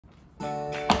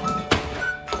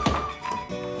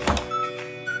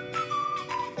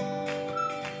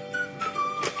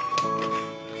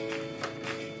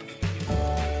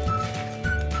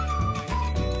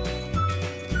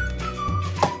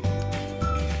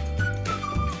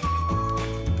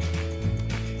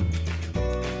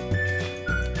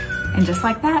And just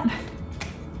like that,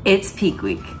 it's peak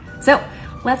week. So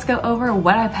let's go over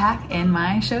what I pack in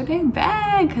my show day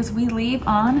bag, because we leave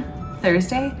on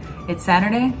Thursday. It's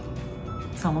Saturday.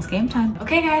 It's almost game time.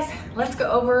 Okay guys, let's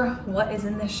go over what is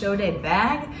in this show day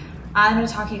bag. I'm gonna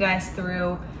talk you guys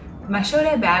through my show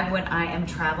day bag when I am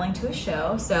traveling to a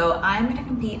show. So I'm gonna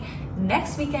compete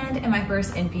next weekend in my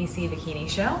first NPC bikini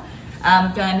show.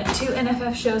 I've done 2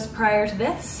 NFF shows prior to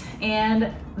this,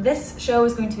 and this show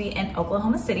is going to be in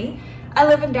Oklahoma City. I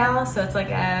live in Dallas, so it's like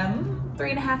a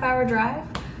 3.5 hour drive.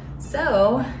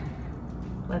 So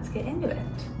let's get into it.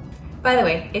 By the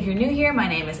way, if you're new here, my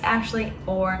name is Ashley,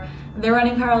 or The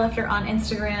Running Car Lifter on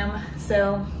Instagram.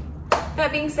 So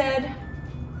that being said,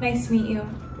 nice to meet you.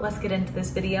 Let's get into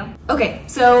this video. Okay,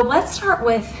 so let's start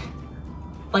with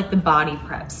like the body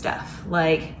prep stuff,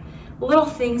 like little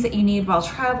things that you need while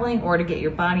traveling or to get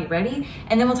your body ready.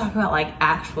 And then we'll talk about like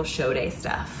actual show day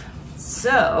stuff.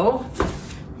 So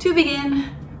to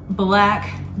begin,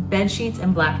 black bed sheets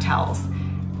and black towels.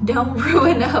 Don't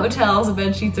ruin a hotel's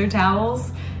bed sheets or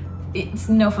towels. It's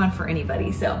no fun for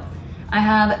anybody. So I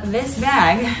have this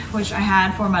bag, which I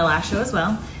had for my last show as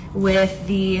well, with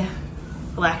the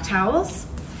black towels,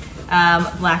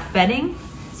 black bedding.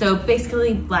 So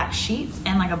basically black sheets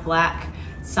and like a black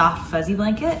soft fuzzy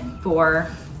blanket for,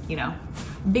 you know,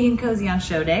 being cozy on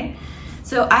show day.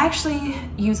 So I actually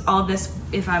use all of this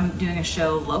if I'm doing a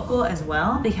show local as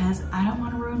well, because I don't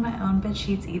want to ruin my own bed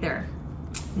sheets either.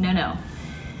 No.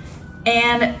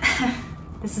 And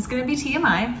this is gonna be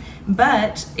TMI,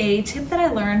 but a tip that I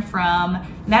learned from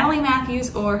Natalie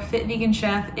Matthews or Fit Vegan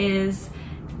Chef is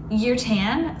your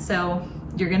tan. So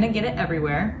you're gonna get it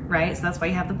everywhere, right? So that's why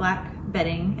you have the black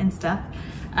bedding and stuff.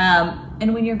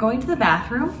 And when you're going to the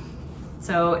bathroom,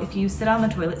 so if you sit on the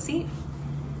toilet seat,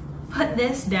 put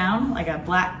this down, like a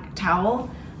black towel,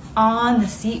 on the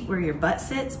seat where your butt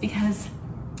sits, because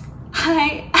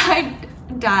I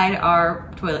dyed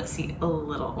our toilet seat a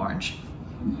little orange.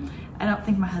 I don't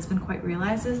think my husband quite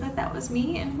realizes that that was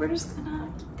me, and we're just gonna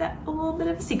keep that a little bit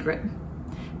of a secret.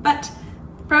 But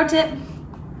pro tip,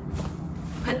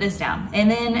 put this down.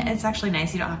 And then it's actually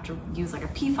nice, you don't have to use like a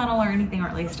pee funnel or anything, or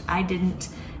at least I didn't.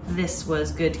 This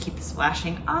was good to keep the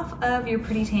splashing off of your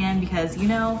pretty tan, because you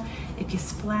know, if you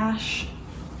splash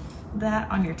that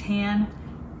on your tan,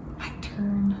 it might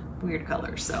turn weird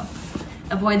colors. So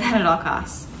avoid that at all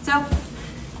costs. So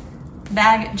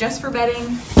bag just for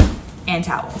bedding and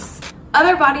towels.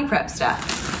 Other body prep stuff.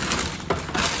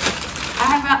 I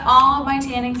have got all of my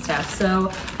tanning stuff.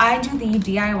 So I do the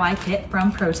DIY kit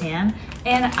from Pro-Tan,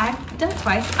 and I've done it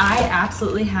twice. I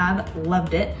absolutely have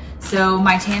loved it. So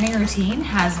my tanning routine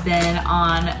has been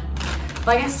on,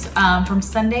 well, I guess from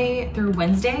Sunday through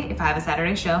Wednesday, if I have a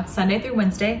Saturday show, Sunday through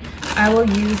Wednesday, I will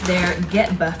use their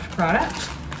Get Buffed product,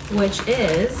 which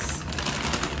is,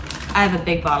 I have a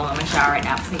big bottle in my shower right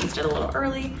now because I used it a little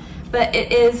early, but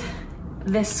it is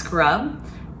this scrub,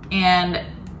 and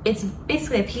it's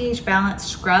basically a pH balanced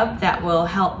scrub that will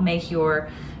help make your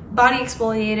body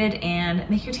exfoliated and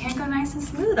make your tan go nice and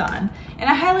smooth on. And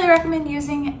I highly recommend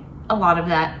using a lot of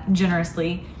that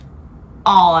generously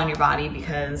all on your body,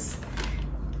 because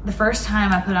the first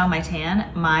time I put on my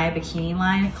tan, my bikini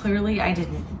line, clearly I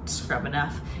didn't scrub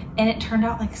enough and it turned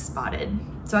out like spotted.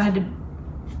 So I had to,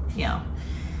 you know,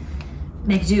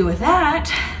 make do with that.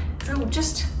 So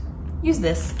just use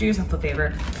this, do yourself a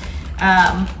favor.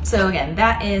 So again,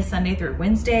 that is Sunday through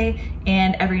Wednesday,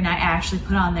 and every night I actually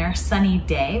put on their Sunny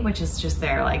Day, which is just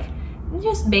their like,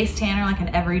 just base tanner, like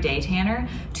an everyday tanner,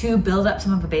 to build up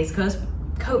some of the base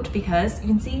coat, because you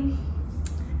can see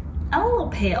I'm a little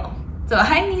pale. So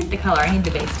I need the color, I need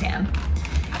the base tan.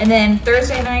 And then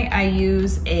Thursday night, I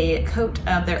use a coat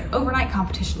of their overnight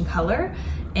competition color,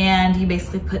 and you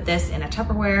basically put this in a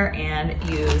Tupperware and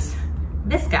use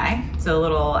this guy, so a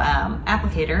little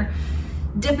applicator,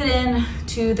 dip it in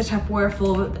to the Tupperware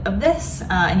full of this,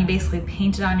 and you basically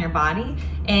paint it on your body,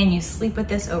 and you sleep with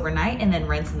this overnight and then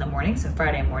rinse in the morning, so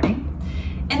Friday morning.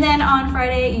 And then on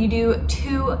Friday, you do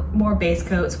 2 more base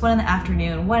coats, one in the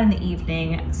afternoon, one in the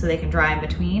evening, so they can dry in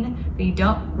between, but you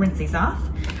don't rinse these off.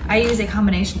 I use a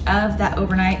combination of that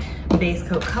overnight base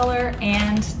coat color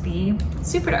and the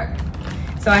super dark.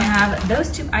 So I have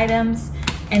those 2 items,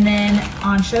 and then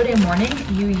on show day morning,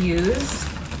 you use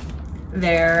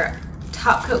their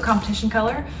top coat competition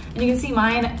color, and you can see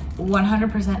mine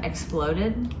 100%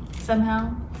 exploded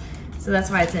somehow. So that's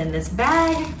why it's in this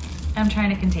bag. I'm trying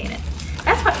to contain it.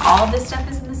 That's why all of this stuff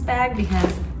is in this bag,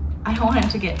 because I don't want it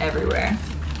to get everywhere.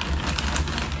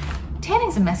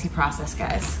 Tanning's a messy process,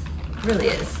 guys. It really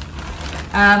is.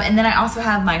 And then I also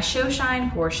have my show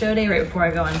shine for show day right before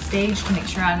I go on stage to make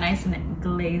sure I'm nice and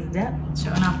glazed up,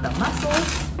 showing off the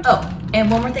muscles. Oh,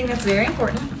 and one more thing that's very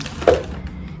important.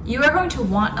 You are going to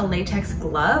want a latex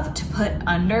glove to put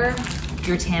under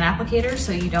your tan applicator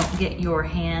so you don't get your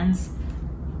hands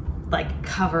like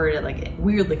covered, like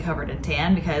weirdly covered in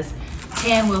tan, because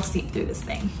tan will seep through this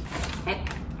thing. Okay.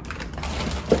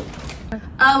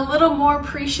 A little more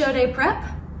pre-show day prep.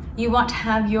 You want to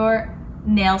have your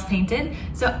nails painted.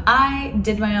 So I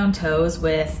did my own toes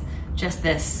with just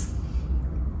this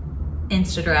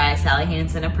Insta-Dry Sally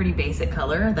Hansen, a pretty basic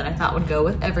color that I thought would go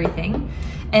with everything.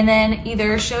 And then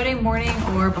either show day morning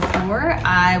or before,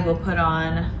 I will put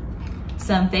on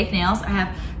some fake nails. I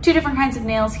have two different kinds of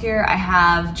nails here. I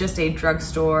have just a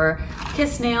drugstore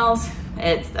Kiss nails.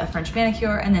 It's a French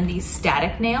manicure. And then these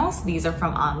static nails. These are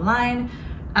from online.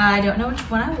 I don't know which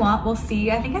one I want. We'll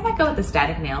see. I think I might go with the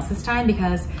static nails this time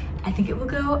because I think it will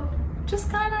go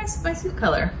just kind of nice with my suit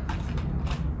color.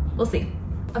 We'll see.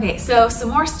 Okay, so some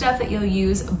more stuff that you'll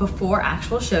use before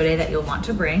actual show day that you'll want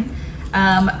to bring.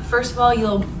 First of all,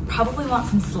 you'll probably want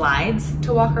some slides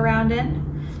to walk around in.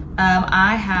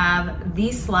 I have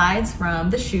these slides from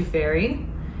the Shoe Fairy,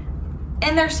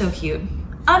 and they're so cute.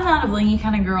 I'm not a blingy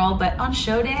kind of girl, but on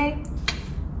show day,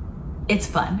 it's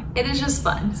fun. It is just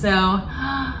fun. So,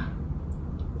 I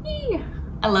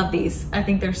love these. I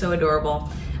think they're so adorable.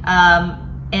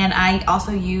 And I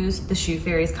also use the Shoe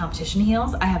Fairy's competition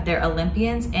heels. I have their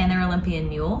Olympians and their Olympian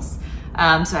mules.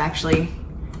 So actually,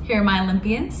 here are my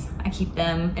Olympians. I keep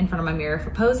them in front of my mirror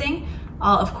for posing.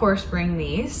 I'll of course bring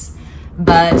these,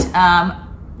 but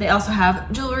they also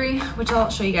have jewelry, which I'll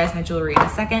show you guys my jewelry in a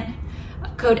second.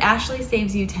 Code Ashley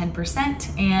saves you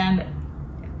 10% and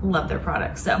love their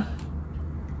products. So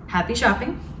happy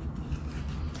shopping.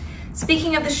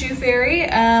 Speaking of the Shoe Fairy,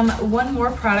 one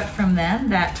more product from them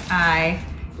that I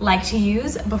like to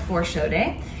use before show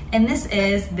day, and this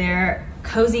is their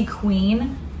Cozy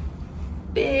Queen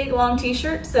big long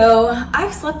t-shirt. So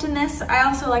I've slept in this. I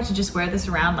also like to just wear this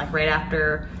around like right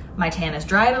after my tan is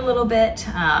dried a little bit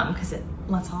because it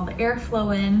lets all the air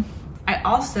flow in. I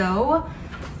also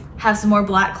have some more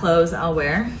black clothes I'll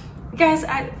wear. Guys,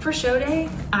 for show day,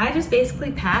 I just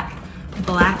basically pack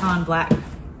black on black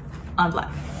on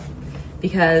black,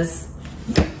 because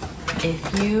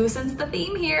if you sense the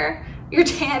theme here, your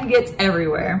tan gets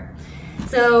everywhere.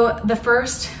 So the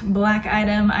first black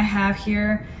item I have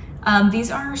here,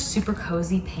 these are super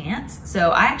cozy pants.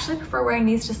 So I actually prefer wearing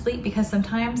these to sleep because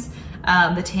sometimes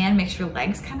the tan makes your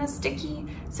legs kind of sticky.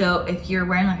 So if you're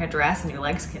wearing like a dress and your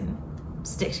legs can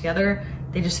stick together,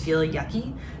 they just feel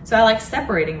yucky. So I like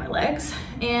separating my legs,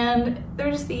 and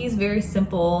they're just these very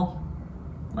simple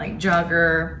like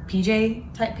jogger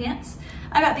PJ type pants.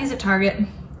 I got these at Target.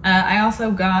 I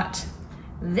also got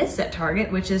this at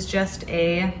Target, which is just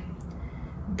a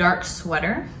dark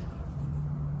sweater.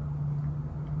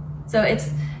 So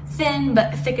it's thin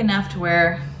but thick enough to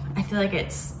where I feel like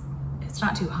it's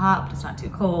not too hot, but it's not too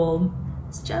cold.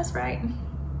 It's just right.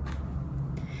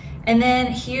 And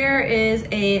then here is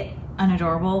an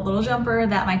adorable little jumper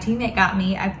that my teammate got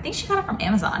me. I think she got it from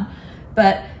Amazon.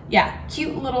 But yeah,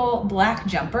 cute little black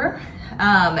jumper.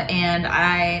 And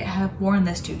I have worn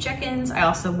this to check-ins. I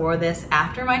also wore this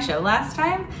after my show last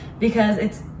time because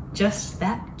it's just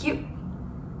that cute.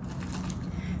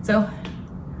 So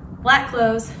black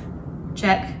clothes,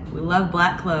 check. We love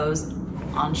black clothes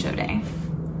on show day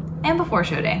and before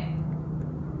show day.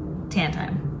 Tan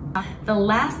time. The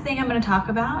last thing I'm going to talk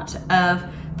about of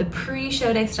the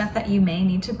pre-show day stuff that you may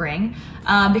need to bring,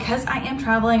 because I am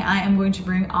traveling, I am going to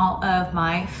bring all of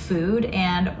my food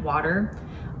and water,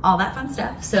 all that fun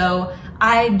stuff. So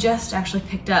I just actually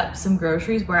picked up some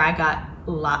groceries where I got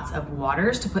lots of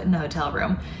waters to put in the hotel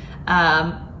room.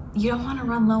 You don't want to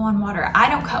run low on water. I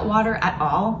don't cut water at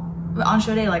all on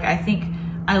show day. Like I think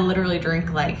I literally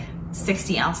drink like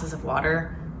 60 ounces of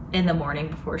water in the morning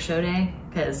before show day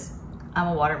because I'm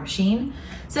a water machine.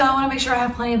 So I want to make sure I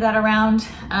have plenty of that around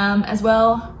as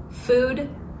well. Food,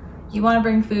 you want to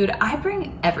bring food. I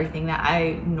bring everything that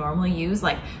I normally use.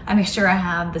 Like I make sure I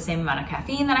have the same amount of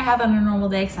caffeine that I have on a normal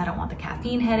day because I don't want the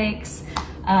caffeine headaches.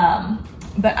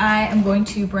 But I am going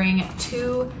to bring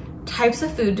 2 types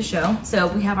of food to show. So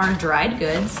we have our dried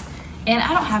goods, and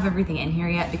I don't have everything in here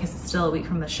yet because it's still a week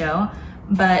from the show,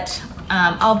 but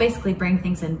I'll basically bring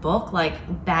things in bulk,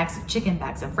 like bags of chicken,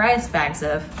 bags of rice, bags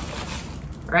of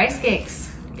rice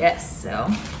cakes. Yes, so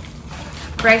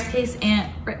rice cakes and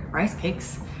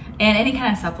any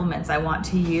kind of supplements I want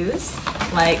to use.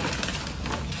 Like,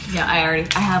 you know, I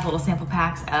have little sample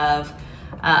packs of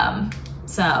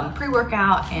some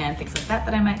pre-workout and things like that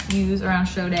that I might use around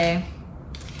show day.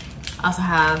 I also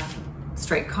have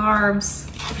straight carbs.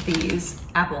 These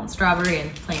apple and strawberry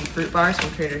and plain fruit bars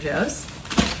from Trader Joe's.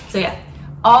 So yeah,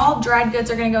 all dried goods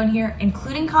are gonna go in here,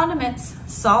 including condiments,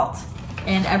 salt,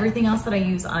 and everything else that I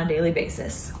use on a daily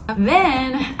basis.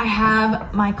 Then I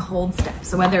have my cold stuff.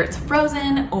 So whether it's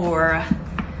frozen or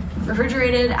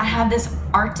refrigerated, I have this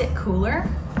Arctic cooler,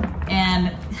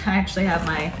 and I actually have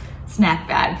my snack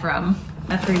bag from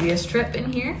a previous trip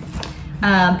in here.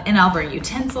 And I'll bring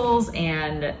utensils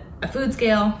and a food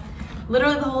scale,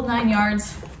 literally the whole 9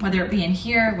 yards, whether it be in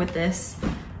here with this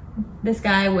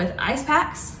guy with ice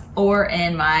packs or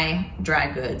in my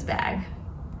dry goods bag.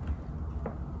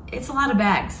 It's a lot of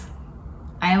bags,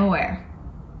 I am aware,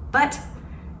 but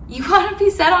you wanna be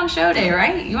set on show day,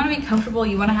 right? You wanna be comfortable,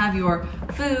 you wanna have your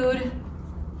food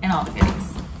and all the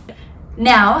goodies.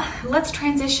 Now, let's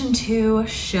transition to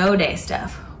show day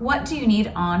stuff. What do you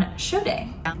need on show day?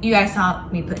 You guys saw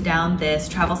me put down this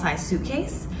travel size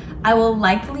suitcase. I will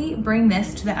likely bring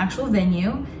this to the actual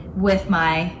venue with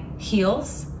my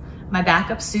heels, my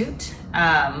backup suit,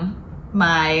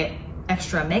 my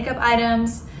extra makeup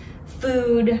items,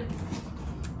 food,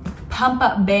 pump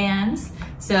up bands.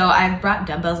 So I've brought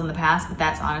dumbbells in the past, but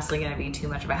that's honestly gonna be too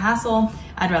much of a hassle.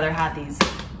 I'd rather have these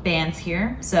bands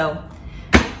here. So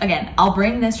again, I'll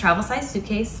bring this travel size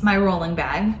suitcase, my rolling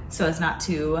bag, so as not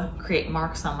to create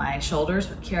marks on my shoulders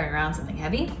with carrying around something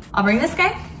heavy. I'll bring this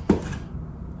guy.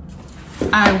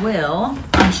 I will,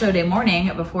 on show day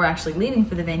morning, before actually leaving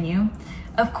for the venue,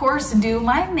 of course, do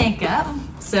my makeup.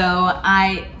 So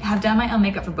I have done my own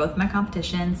makeup for both my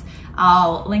competitions.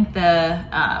 I'll link the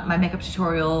my makeup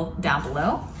tutorial down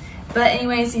below. But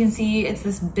anyways, you can see it's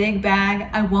this big bag.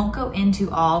 I won't go into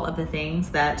all of the things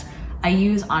that I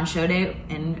use on show day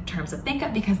in terms of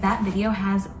makeup because that video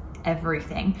has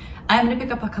everything. I'm gonna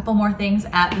pick up a couple more things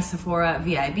at the Sephora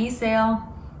VIB sale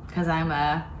because I'm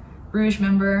a Rouge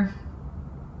member.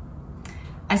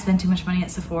 I spend too much money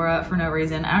at Sephora for no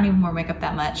reason. I don't even wear makeup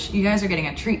that much. You guys are getting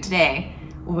a treat today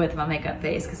with my makeup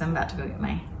face because I'm about to go get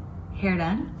my hair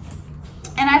done.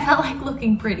 And I felt like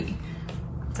looking pretty.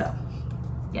 So,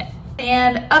 yeah.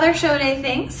 And other show day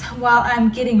things, while I'm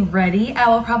getting ready, I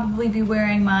will probably be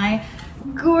wearing my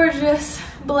gorgeous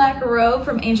black robe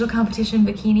from Angel Competition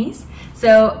Bikinis.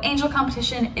 So Angel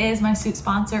Competition is my suit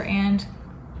sponsor, and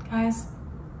guys,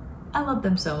 I love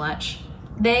them so much.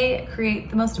 They create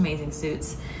the most amazing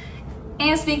suits.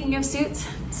 And speaking of suits,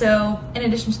 so in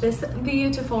addition to this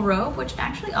beautiful robe, which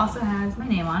actually also has my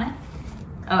name on it.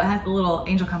 Oh, it has the little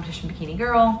Angel Competition Bikini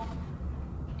girl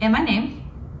and my name.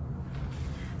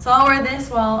 So I'll wear this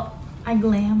while I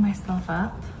glam myself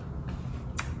up.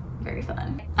 Very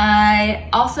fun. I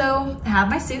also have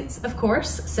my suits, of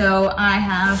course. So I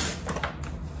have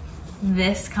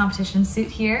this competition suit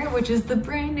here, which is the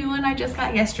brand new one I just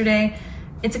got yesterday.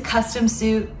 It's a custom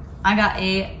suit. I got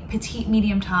a petite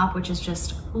medium top, which is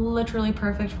just literally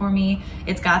perfect for me.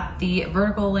 It's got the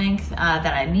vertical length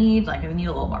that I need. Like I need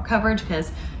a little more coverage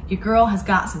because your girl has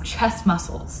got some chest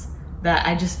muscles that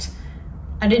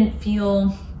I didn't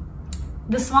feel.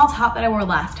 The small top that I wore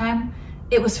last time,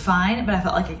 it was fine, but I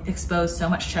felt like it exposed so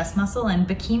much chest muscle, and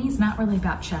bikini's not really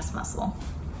about chest muscle.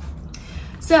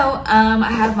 So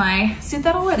I have my suit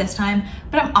that I'll wear this time,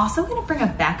 but I'm also gonna bring a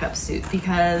backup suit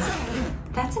because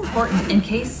that's important in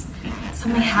case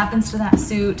something happens to that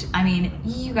suit. I mean,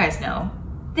 you guys know,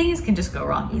 things can just go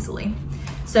wrong easily.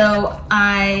 So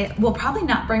I will probably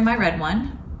not bring my red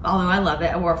one, although I love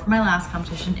it. I wore it for my last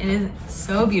competition. It is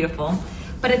so beautiful,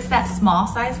 but it's that small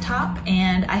size top,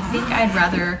 and I think I'd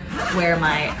rather wear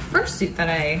my first suit that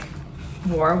I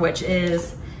wore, which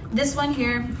is this one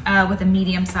here with a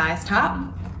medium size top.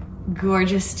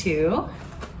 Gorgeous too.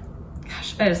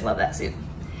 Gosh, I just love that suit.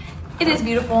 It is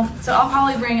beautiful. So I'll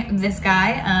probably bring this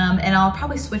guy and I'll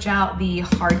probably switch out the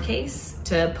hard case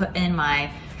to put in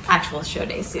my actual show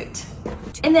day suit.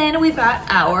 And then we've got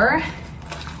our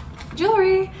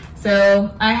jewelry.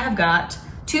 So I have got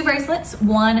 2 bracelets,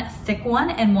 one thick one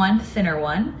and one thinner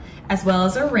one, as well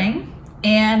as a ring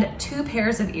and 2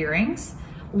 pairs of earrings,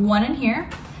 one in here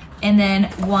and then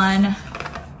one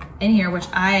in here, which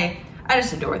I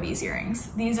just adore these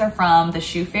earrings. These are from the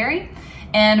Shoe Fairy,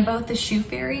 and both the Shoe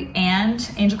Fairy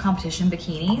and Angel Competition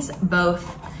Bikinis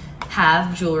both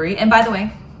have jewelry. And by the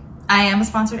way, I am a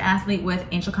sponsored athlete with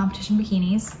Angel Competition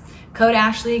Bikinis. Code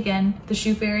Ashley, again, the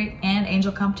Shoe Fairy and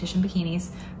Angel Competition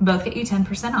Bikinis both get you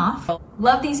 10% off.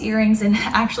 Love these earrings, and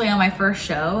actually on my first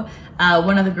show,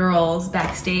 one of the girls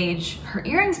backstage, her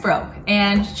earrings broke,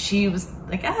 and she was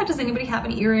like, does anybody have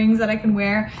any earrings that I can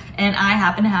wear? And I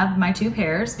happen to have my 2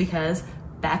 pairs because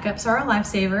backups are a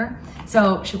lifesaver.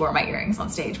 So she wore my earrings on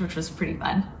stage, which was pretty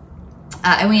fun.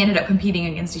 And we ended up competing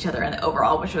against each other in the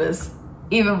overall, which was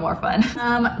even more fun.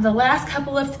 The last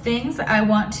couple of things I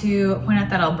want to point out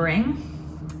that I'll bring.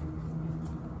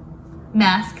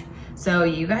 Mask. So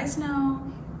you guys know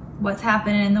what's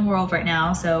happening in the world right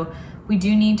now. So we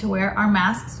do need to wear our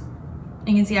masks.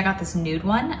 You can see I got this nude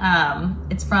one.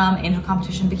 It's from Angel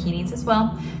Competition Bikinis as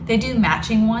well. They do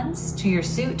matching ones to your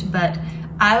suit, but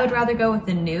I would rather go with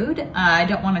the nude. I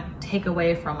don't want to take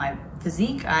away from my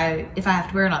physique. If I have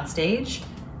to wear it on stage,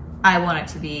 I want it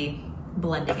to be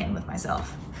blending in with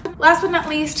myself. Last but not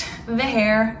least, the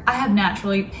hair. I have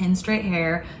naturally pin straight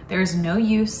hair. There's no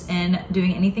use in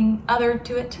doing anything other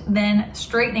to it than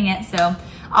straightening it. So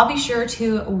I'll be sure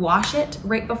to wash it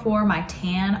right before my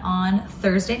tan on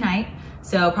Thursday night.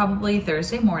 So probably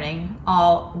Thursday morning,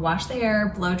 I'll wash the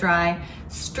hair, blow dry,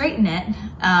 straighten it.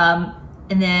 And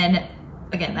then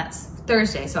again, that's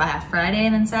Thursday. So I have Friday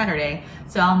and then Saturday.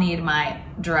 So I'll need my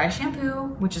dry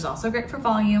shampoo, which is also great for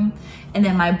volume. And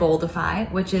then my Boldify,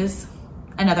 which is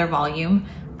another volume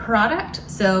product.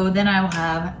 So then I will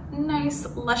have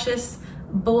nice, luscious,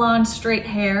 blonde, straight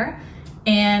hair.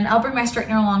 And I'll bring my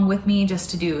straightener along with me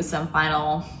just to do some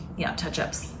final,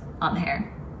 touch-ups on the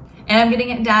hair. And I'm getting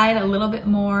it dyed a little bit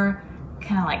more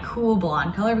kind of like cool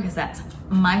blonde color because that's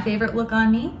my favorite look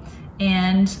on me.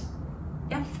 And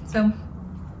yeah, so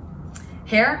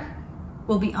hair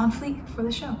will be on fleek for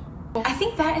the show. I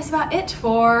think that is about it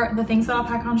for the things that I'll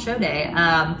pack on show day.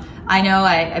 I know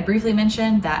I briefly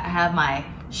mentioned that I have my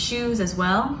shoes as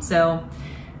well. So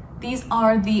these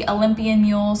are the Olympian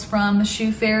mules from the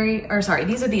Shoe Fairy, or sorry,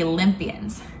 these are the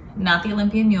Olympians, not the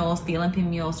Olympian mules. The Olympian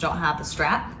mules don't have the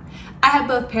strap. I have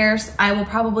both pairs. I will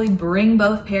probably bring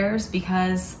both pairs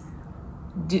because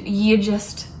you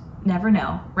just never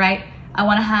know, right? I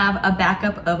want to have a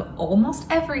backup of almost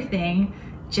everything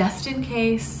just in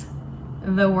case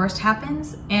the worst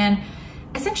happens. And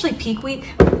essentially peak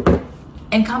week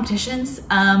in competitions,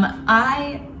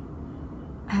 I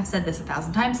have said this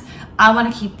 1,000 times, I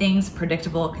want to keep things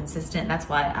predictable, consistent. That's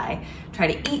why I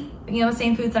try to eat, the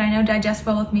same foods that I know digest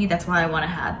well with me. That's why I want to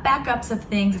have backups of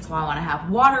things. That's why I want to have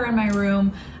water in my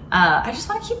room. I just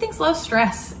want to keep things low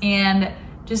stress and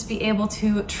just be able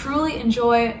to truly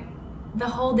enjoy the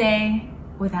whole day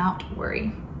without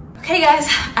worry. Okay guys,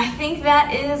 I think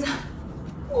that is,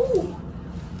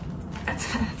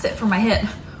 that's it for my hit.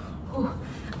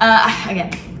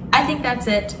 Again, I think that's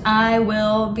it. I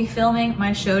will be filming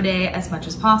my show day as much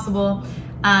as possible.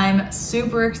 I'm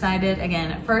super excited.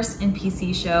 Again, first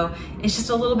NPC show. It's just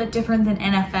a little bit different than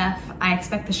NFF. I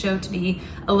expect the show to be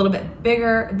a little bit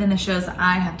bigger than the shows that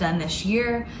I have done this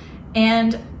year.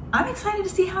 And I'm excited to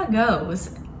see how it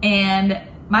goes. And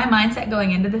my mindset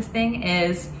going into this thing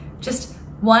is just,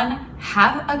 1,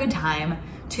 have a good time.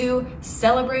 2,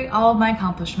 celebrate all of my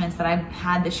accomplishments that I've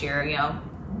had this year,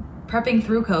 prepping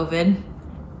through COVID,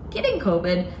 getting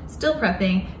COVID, still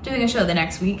prepping, doing a show the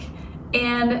next week,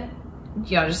 and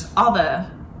just all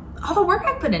the work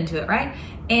I put into it, right?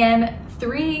 And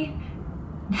 3,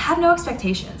 have no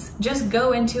expectations. Just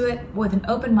go into it with an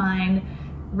open mind,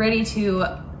 ready to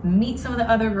meet some of the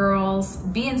other girls,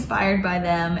 be inspired by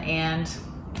them, and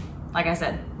like I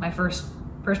said, my first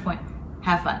point,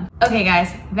 have fun. Okay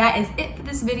guys, that is it for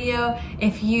this video.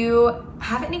 If you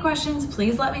have any questions,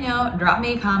 please let me know, drop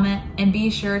me a comment, and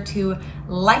be sure to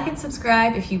like and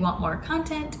subscribe if you want more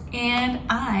content, and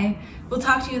I will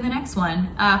talk to you in the next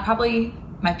one. Probably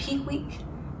my peak week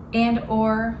and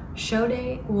or show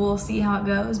day. We'll see how it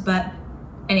goes, but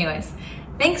anyways,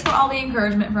 thanks for all the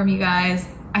encouragement from you guys.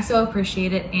 I so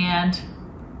appreciate it, and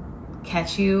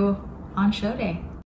catch you on show day.